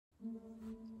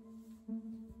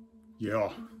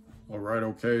Yeah. All right.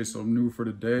 Okay. Something new for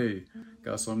today.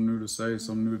 Got something new to say,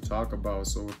 something new to talk about.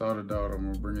 So without a doubt, I'm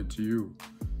going to bring it to you.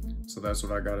 So that's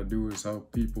what I got to do, is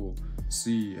help people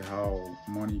see how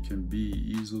money can be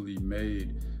easily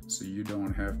made so you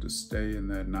don't have to stay in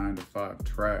that 9-to-5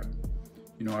 trap.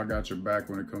 You know, I got your back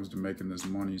when it comes to making this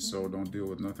money, so don't deal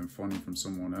with nothing funny from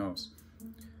someone else.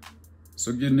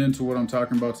 So getting into what I'm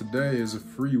talking about today is a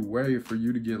free way for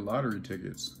you to get lottery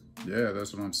tickets. Yeah,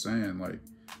 that's what I'm saying. Like,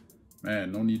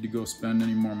 man, no need to go spend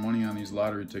any more money on these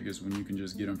lottery tickets when you can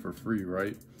just get them for free,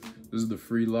 right? This is the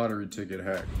free lottery ticket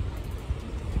hack.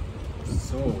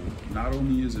 So not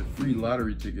only is it free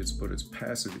lottery tickets, but it's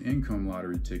passive income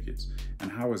lottery tickets.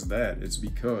 And how is that? It's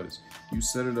because you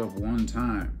set it up one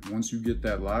time. Once you get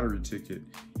that lottery ticket,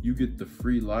 you get the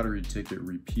free lottery ticket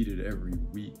repeated every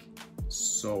week.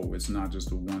 So it's not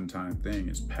just a one-time thing.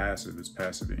 It's passive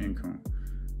income.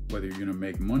 Whether you're gonna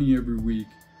make money every week,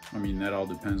 I mean, that all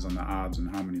depends on the odds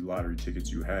and how many lottery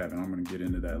tickets you have. And I'm gonna get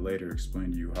into that later,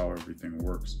 explain to you how everything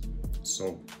works.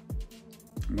 So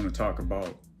I'm gonna talk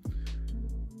about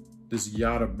this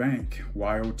Yotta Bank,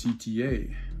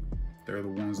 Y-O-T-T-A. They're the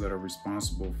ones that are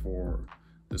responsible for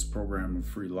this program of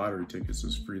free lottery tickets,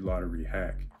 this free lottery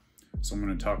hack. So I'm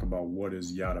gonna talk about what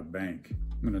is Yotta Bank.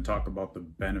 I'm gonna talk about the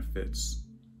benefits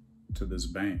to this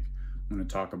bank. I'm gonna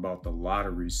talk about the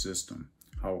lottery system,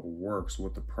 how it works,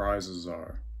 what the prizes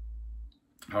are,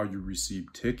 how you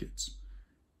receive tickets.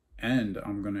 And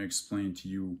I'm gonna explain to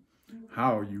you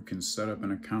how you can set up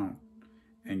an account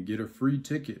and get a free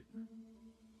ticket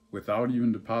without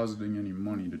even depositing any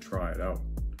money to try it out.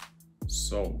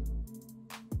 So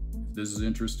if this is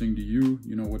interesting to you,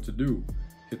 you know what to do.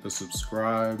 Hit the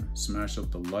subscribe, smash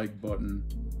up the like button.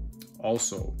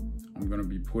 Also, I'm gonna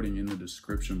be putting in the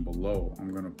description below,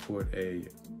 I'm gonna put a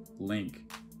link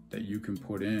that you can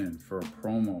put in for a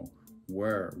promo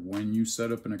where when you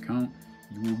set up an account,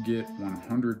 you will get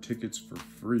 100 tickets for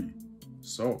free.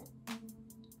 So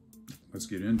let's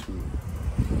get into it.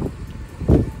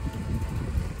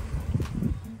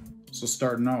 So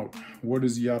starting out, what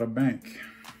is Yotta Bank?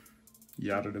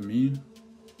 Yotta to mean,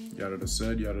 Yotta to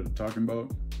said, Yotta to talking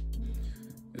about.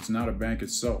 It's not a bank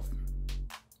itself.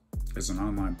 It's an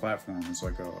online platform. It's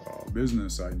like a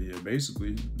business idea.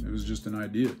 Basically, it was just an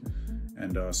idea.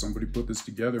 And somebody put this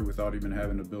together without even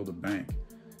having to build a bank.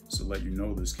 So let you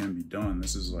know this can be done.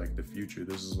 This is like the future.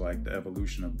 This is like the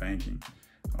evolution of banking,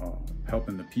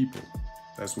 helping the people.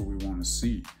 That's what we want to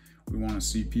see. We want to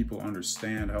see people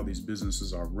understand how these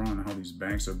businesses are run, how these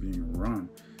banks are being run,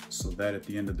 so that at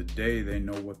the end of the day, they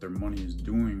know what their money is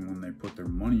doing when they put their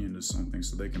money into something,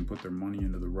 so they can put their money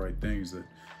into the right things that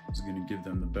is going to give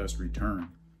them the best return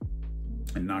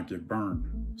and not get burned.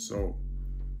 So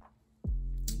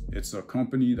it's a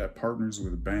company that partners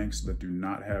with banks that do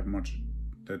not have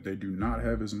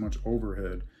as much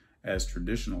overhead as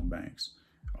traditional banks.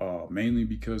 Mainly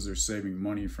because they're saving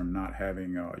money from not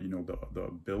having,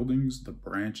 the buildings, the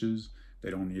branches. They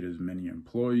don't need as many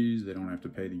employees. They don't have to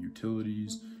pay the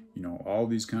utilities. You know, all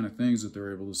these kind of things that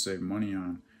they're able to save money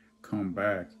on come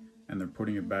back, and they're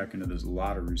putting it back into this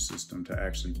lottery system to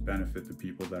actually benefit the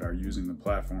people that are using the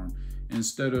platform,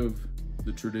 instead of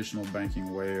the traditional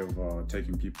banking way of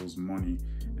taking people's money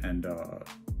and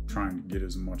trying to get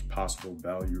as much possible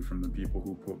value from the people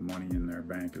who put money in their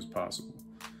bank as possible.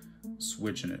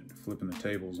 Switching it, flipping the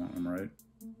tables on them, right?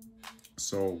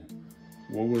 So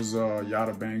what was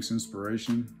Yotta Bank's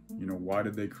inspiration? You know, why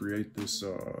did they create this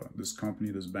this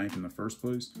company, this bank in the first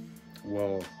place?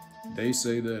 Well, they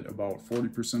say that about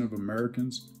 40% of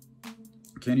Americans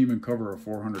can't even cover a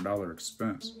 $400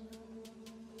 expense,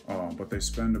 but they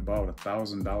spend about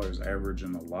 $1,000 average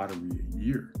in the lottery a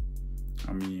year.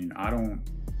 I mean,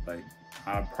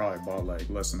 I probably bought like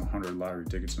less than 100 lottery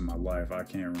tickets in my life. I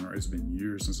can't remember. It's been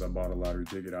years since I bought a lottery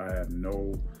ticket. I have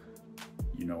no,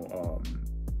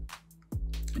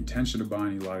 intention to buy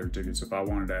any lottery tickets. If I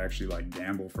wanted to actually like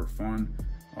gamble for fun,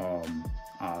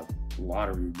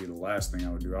 lottery would be the last thing I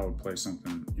would do. I would play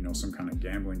something, some kind of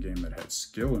gambling game that had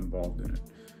skill involved in it.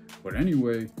 But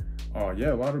anyway,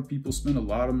 yeah, a lot of people spend a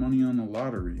lot of money on the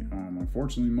lottery.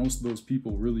 Unfortunately, most of those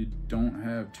people really don't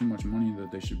have too much money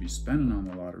that they should be spending on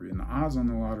the lottery, and the odds on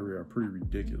the lottery are pretty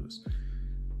ridiculous.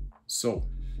 So,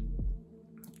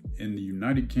 in the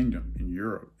United Kingdom, in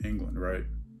Europe, England, right,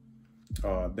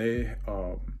 they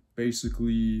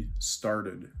basically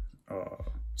started a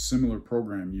similar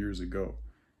program years ago.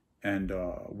 And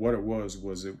what it was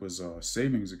a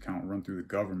savings account run through the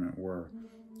government where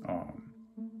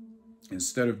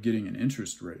instead of getting an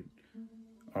interest rate,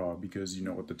 because,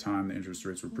 at the time the interest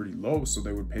rates were pretty low, so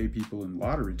they would pay people in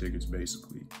lottery tickets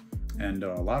basically. And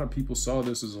a lot of people saw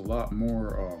this as a lot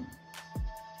more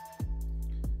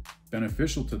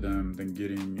beneficial to them than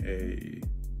getting a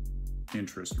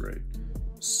interest rate.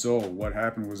 So what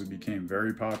happened was it became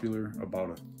very popular. About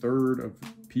a third of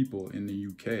people in the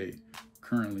UK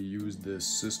currently use this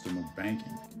system of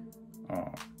banking.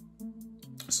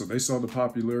 So they saw the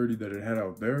popularity that it had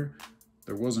out there.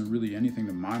 There wasn't really anything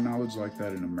to my knowledge like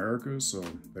that in America, so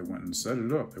they went and set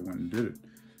it up. They went and did it.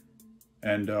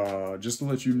 And just to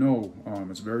let you know,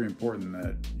 it's very important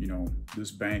that, you know, this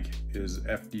bank is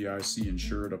FDIC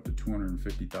insured up to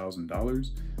 $250,000.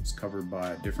 It's covered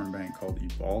by a different bank called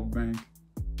Evolve Bank.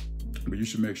 But you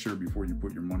should make sure before you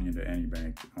put your money into any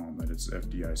bank that it's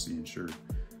FDIC insured.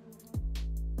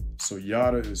 So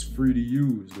Yotta is free to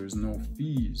use. There's no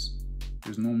fees.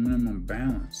 There's no minimum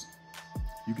balance.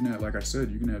 You can have, like I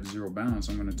said, you can have zero balance.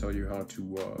 I'm going to tell you how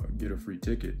to get a free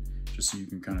ticket just so you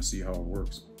can kind of see how it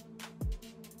works.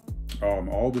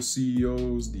 All the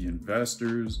CEOs, the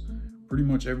investors, pretty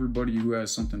much everybody who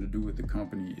has something to do with the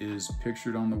company is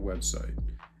pictured on the website,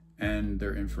 and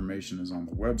their information is on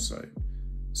the website.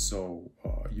 So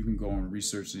you can go and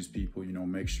research these people, you know,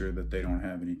 make sure that they don't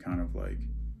have any kind of like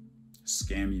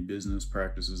scammy business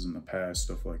practices in the past,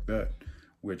 stuff like that,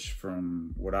 which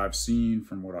from what I've seen,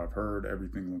 from what I've heard,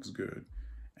 everything looks good.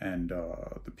 And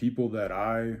the people that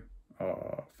I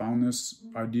found this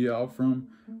idea out from,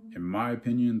 in my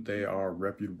opinion, they are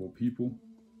reputable people.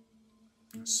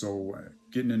 So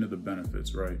getting into the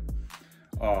benefits, right?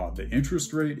 The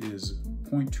interest rate is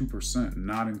 0.2%,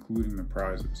 not including the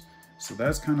prizes. So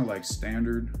that's kind of like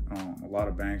standard. A lot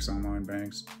of banks, online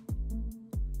banks,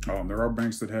 there are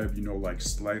banks that have, you know, like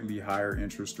slightly higher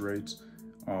interest rates.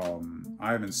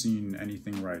 I haven't seen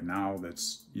anything right now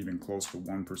that's even close to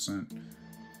 1%.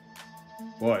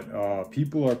 But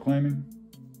people are claiming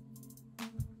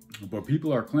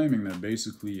that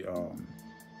basically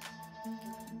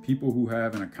people who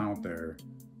have an account there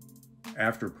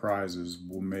after prizes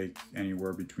will make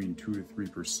anywhere between 2 to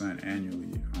 3%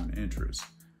 annually on interest,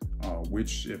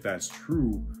 which, if that's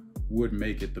true, would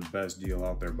make it the best deal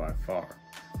out there by far.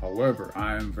 However,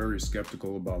 I am very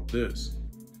skeptical about this,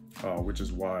 which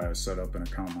is why I set up an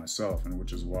account myself, and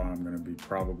which is why I'm going to be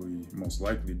probably most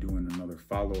likely doing another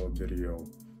follow-up video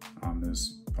on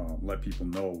this, let people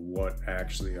know what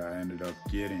actually I ended up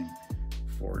getting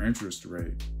for interest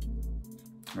rate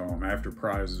after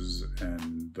prizes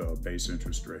and the base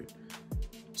interest rate.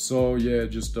 So yeah,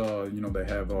 just you know, they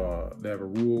have a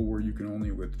rule where you can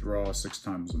only withdraw 6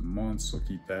 times a month, so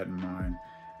keep that in mind.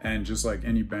 And just like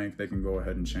any bank, they can go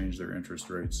ahead and change their interest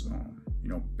rates, you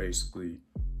know, basically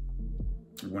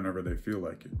whenever they feel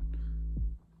like it.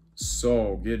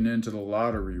 So getting into the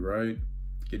lottery, right?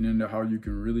 Getting into how you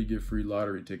can really get free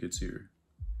lottery tickets here.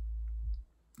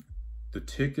 The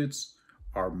tickets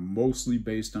are mostly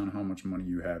based on how much money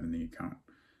you have in the account.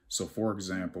 So for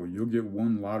example, you'll get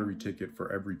 1 lottery ticket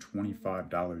for every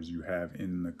 $25 you have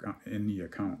in the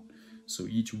account. So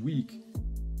each week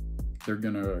they're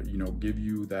gonna, you know, give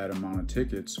you that amount of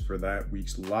tickets for that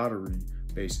week's lottery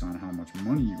based on how much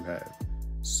money you have.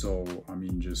 So, I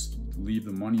mean, just leave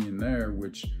the money in there,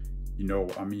 which, you know,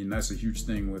 I mean, that's a huge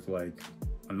thing with like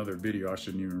another video. I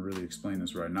shouldn't even really explain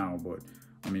this right now, but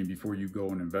I mean, before you go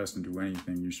and invest and do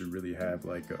anything, you should really have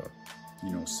like a,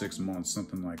 you know, 6 months,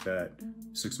 something like that,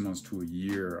 6 months to a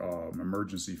year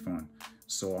emergency fund.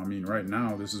 So, I mean, right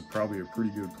now, this is probably a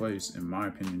pretty good place, in my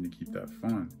opinion, to keep that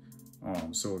fund.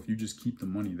 So if you just keep the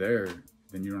money there,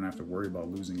 then you don't have to worry about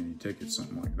losing any tickets,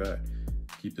 something like that.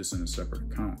 Keep this in a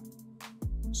separate account.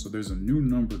 So there's a new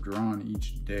number drawn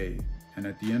each day, and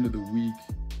at the end of the week,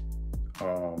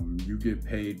 you get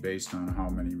paid based on how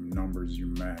many numbers you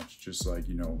match, just like,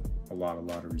 you know, a lot of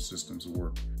lottery systems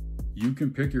work. You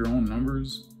can pick your own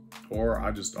numbers, or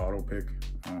I just auto pick,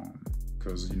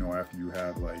 because, you know, after you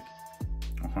have like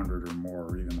 100 or more,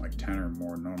 or even like 10 or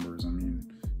more numbers, I mean,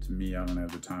 to me, I don't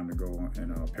have the time to go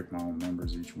and pick my own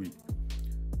numbers each week.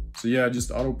 So yeah,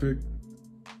 just auto pick.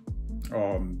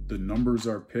 The numbers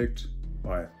are picked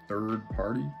by a third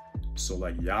party. So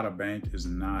like Yotta Bank is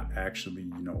not actually,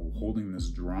 you know, holding this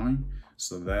drawing.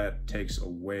 So that takes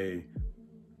away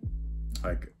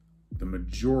like the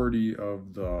majority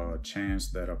of the chance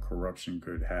that a corruption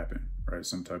could happen, right?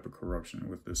 Some type of corruption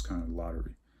with this kind of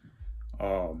lottery.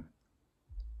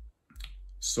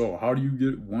 So how do you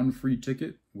get 1 free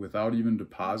ticket without even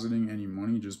depositing any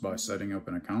money, just by setting up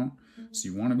an account? So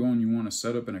you want to go and you want to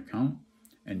set up an account,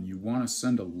 and you want to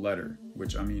send a letter,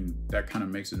 which, I mean, that kind of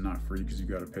makes it not free because you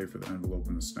got to pay for the envelope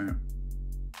and the stamp.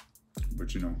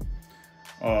 But, you know,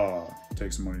 it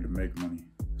takes money to make money.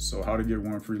 So how to get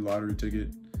 1 free lottery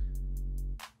ticket?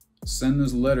 Send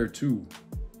this letter to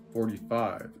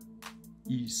 45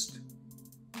 East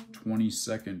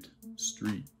 22nd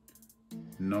Street,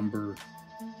 number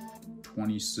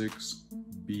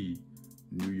 26B,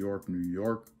 New York, New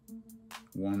York,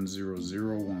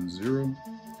 10010.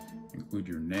 Include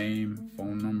your name,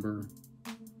 phone number,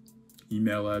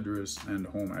 email address, and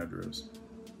home address.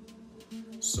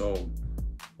 So,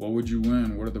 what would you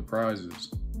win? What are the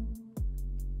prizes?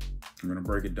 I'm gonna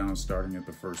break it down starting at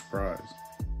the first prize.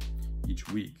 Each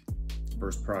week,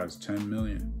 first prize, 10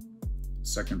 million.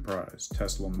 Second prize,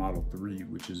 Tesla Model 3,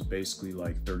 which is basically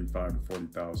like 35 to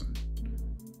 40,000.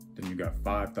 Then you got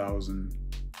 5,000,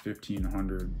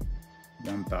 1,500,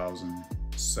 1,000,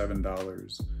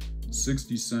 $7,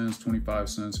 60 cents, 25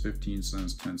 cents, 15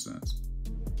 cents, 10 cents.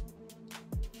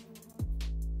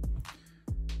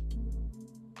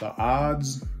 The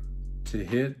odds to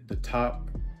hit the top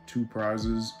two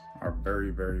prizes are very,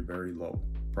 very, very low.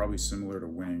 Probably similar to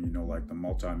winning, you know, like the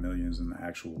multi-millions in the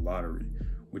actual lottery,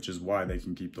 which is why they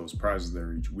can keep those prizes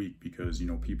there each week, because, you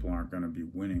know, people aren't going to be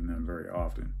winning them very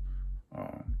often.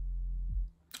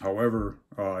 However,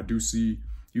 I do see,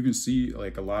 you can see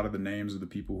like a lot of the names of the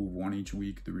people who won each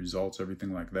week, the results,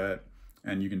 everything like that.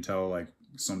 And you can tell like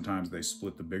sometimes they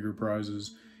split the bigger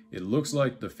prizes. It looks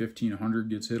like the 1,500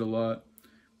 gets hit a lot,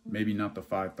 maybe not the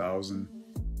 5,000.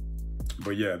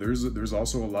 But yeah, there's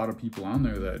also a lot of people on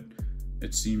there that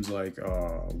it seems like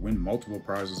win multiple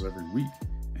prizes every week.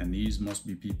 And these must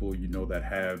be people, you know, that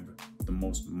have the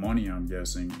most money, I'm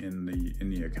guessing, in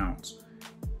the accounts.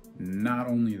 Not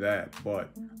only that,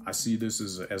 but I see this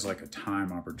as like a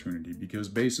time opportunity, because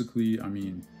basically, I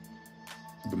mean,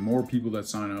 the more people that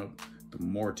sign up, the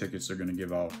more tickets they're going to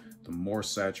give out, the more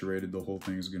saturated the whole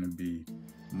thing is going to be.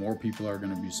 More people are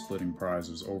going to be splitting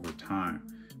prizes over time.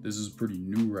 This is pretty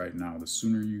new right now. The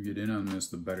sooner you get in on this,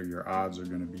 the better your odds are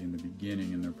going to be in the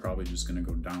beginning, and they're probably just going to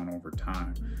go down over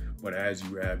time. But as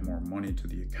you add more money to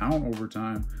the account over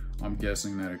time, I'm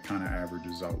guessing that it kind of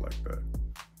averages out like that.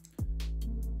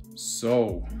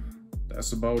 So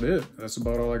that's about it. That's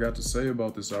about all I got to say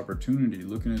about this opportunity,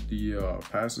 looking at the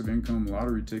passive income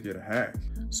lottery ticket hack.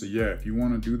 So yeah, if you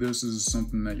want to do this, this is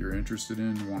something that you're interested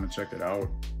in, you want to check it out,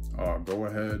 go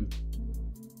ahead.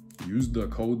 Use the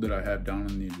code that I have down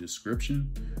in the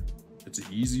description. It's an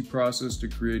easy process to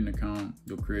create an account.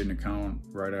 You'll create an account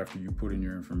right after you put in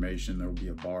your information. There will be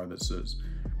a bar that says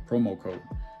promo code.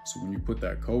 So when you put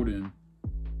that code in,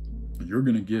 you're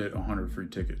gonna get 100 free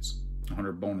tickets,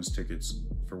 100 bonus tickets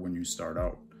for when you start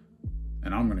out.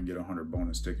 And I'm gonna get 100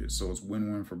 bonus tickets. So it's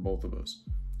win-win for both of us.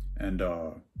 And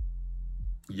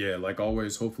yeah, like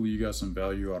always, hopefully you got some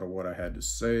value out of what I had to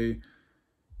say.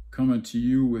 Coming to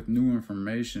you with new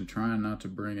information, trying not to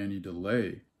bring any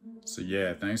delay. So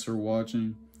yeah, thanks for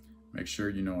watching. Make sure,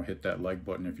 you know, hit that like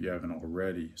button if you haven't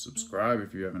already. Subscribe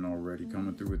if you haven't already.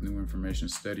 Coming through with new information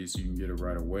steady so you can get it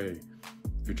right away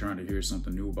if you're trying to hear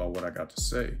something new about what I got to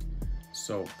say.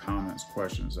 So comments,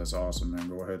 questions, that's awesome, man.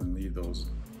 Go ahead and leave those.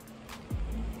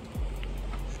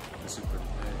 That's it for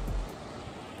today.